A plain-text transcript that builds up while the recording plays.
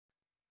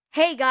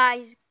Hey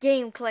guys,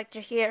 Game Collector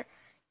here.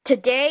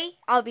 Today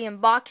I'll be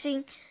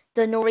unboxing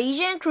the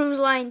Norwegian Cruise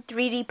Line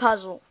 3D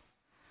puzzle.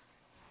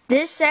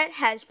 This set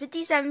has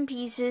 57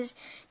 pieces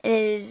and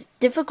its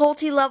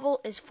difficulty level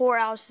is 4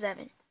 out of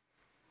 7.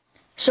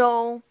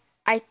 So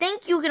I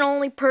think you can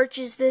only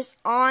purchase this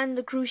on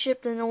the cruise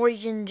ship the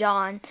Norwegian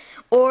John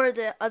or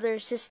the other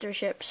sister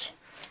ships.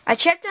 I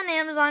checked on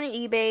Amazon and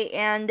eBay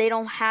and they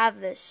don't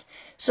have this.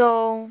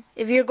 So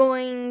if you're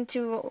going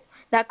to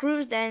that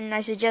cruise, then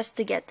I suggest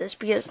to get this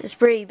because it's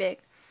pretty big.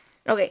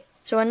 Okay,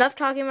 so enough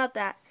talking about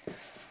that.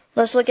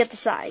 Let's look at the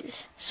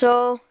sides.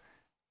 So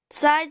the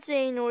sides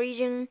say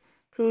Norwegian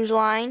Cruise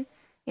Line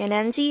and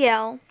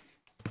NCL.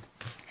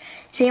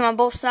 Same on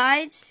both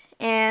sides.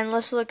 And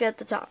let's look at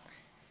the top.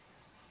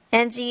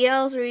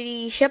 NCL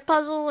 3D ship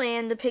puzzle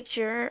and the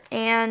picture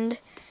and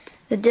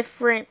the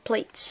different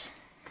plates.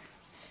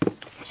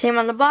 Same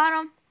on the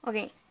bottom.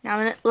 Okay,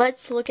 now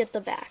let's look at the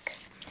back.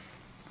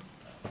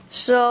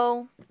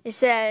 So it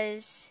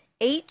says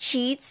 8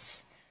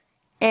 sheets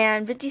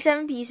and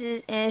 57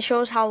 pieces, and it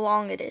shows how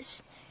long it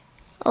is.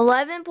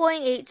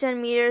 11.8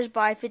 centimeters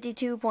by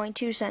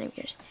 52.2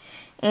 centimeters.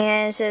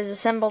 And it says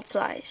assembled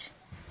size.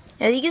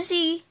 As you can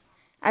see,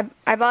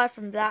 I bought it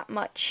from That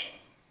Much.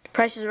 The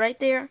price is right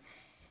there.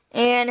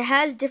 And it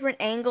has different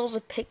angles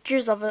of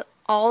pictures of it,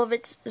 all of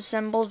it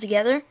assembled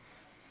together.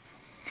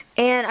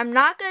 And I'm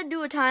not going to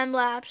do a time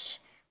lapse.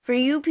 For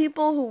you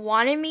people who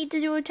wanted me to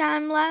do a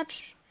time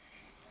lapse,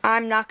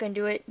 I'm not going to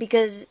do it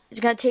because it's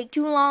going to take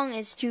too long.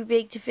 It's too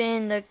big to fit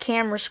in the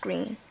camera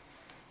screen.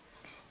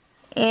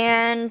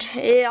 And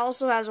it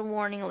also has a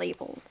warning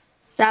label.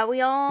 That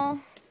we all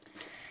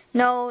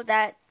know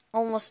that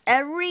almost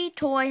every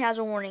toy has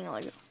a warning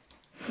label.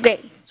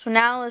 Okay, so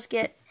now let's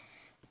get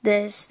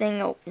this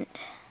thing opened.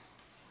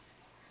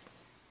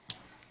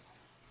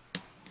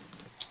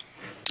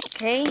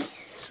 Okay,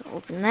 so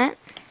open that.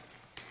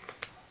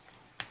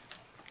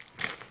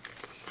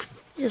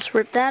 Just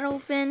rip that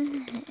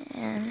open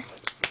and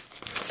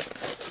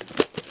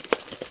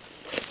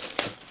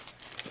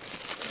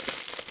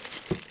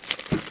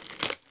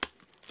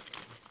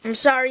I'm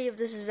sorry if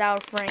this is out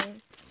of frame.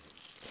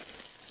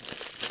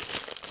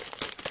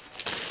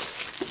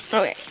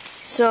 Okay,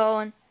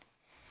 so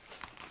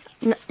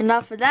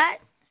enough of that.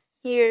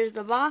 Here's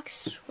the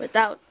box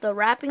without the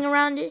wrapping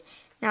around it.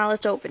 Now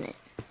let's open it.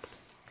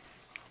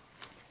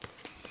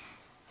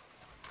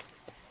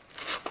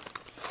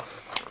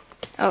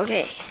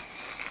 Okay.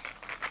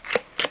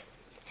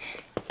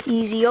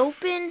 Easy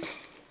open.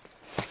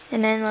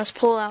 And then let's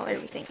pull out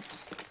everything.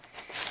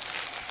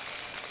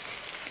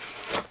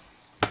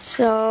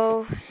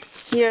 So,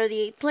 here are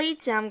the 8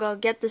 plates, and I'm going to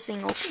get this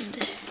thing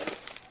opened.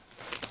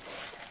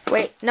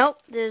 Wait, nope,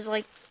 there's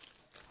like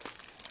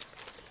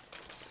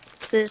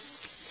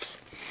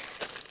this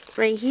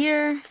right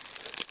here.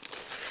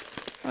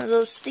 One of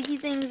those sticky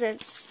things that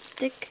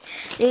stick.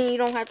 Then you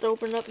don't have to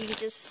open it up, you can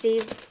just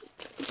save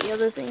the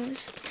other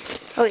things.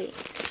 Okay,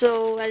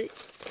 so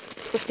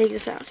let's take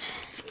this out.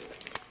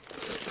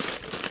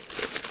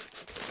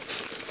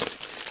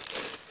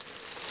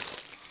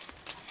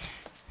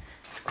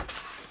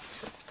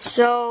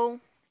 So,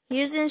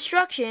 here's the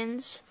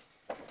instructions,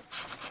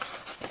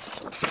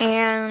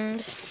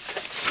 and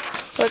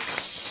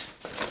looks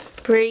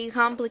pretty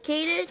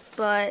complicated,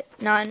 but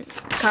not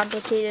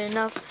complicated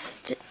enough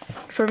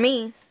for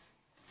me.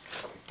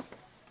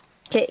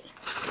 Okay,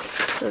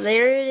 so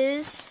there it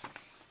is,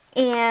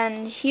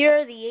 and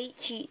here are the 8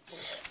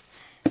 sheets.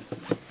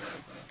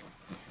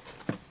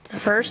 The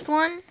first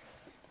one,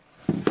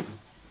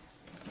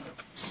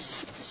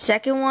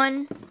 second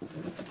one,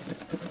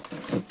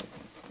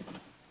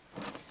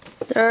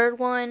 third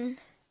one,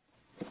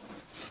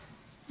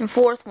 and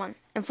fourth one.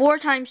 And 4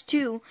 times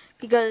 2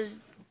 because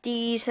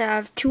these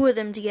have 2 of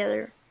them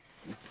together.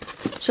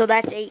 So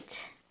that's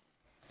 8.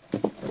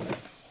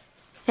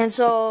 And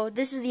so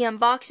this is the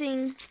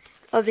unboxing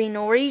of the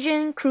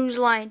Norwegian Cruise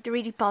Line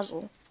 3D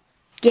puzzle.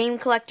 Game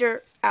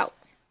Collector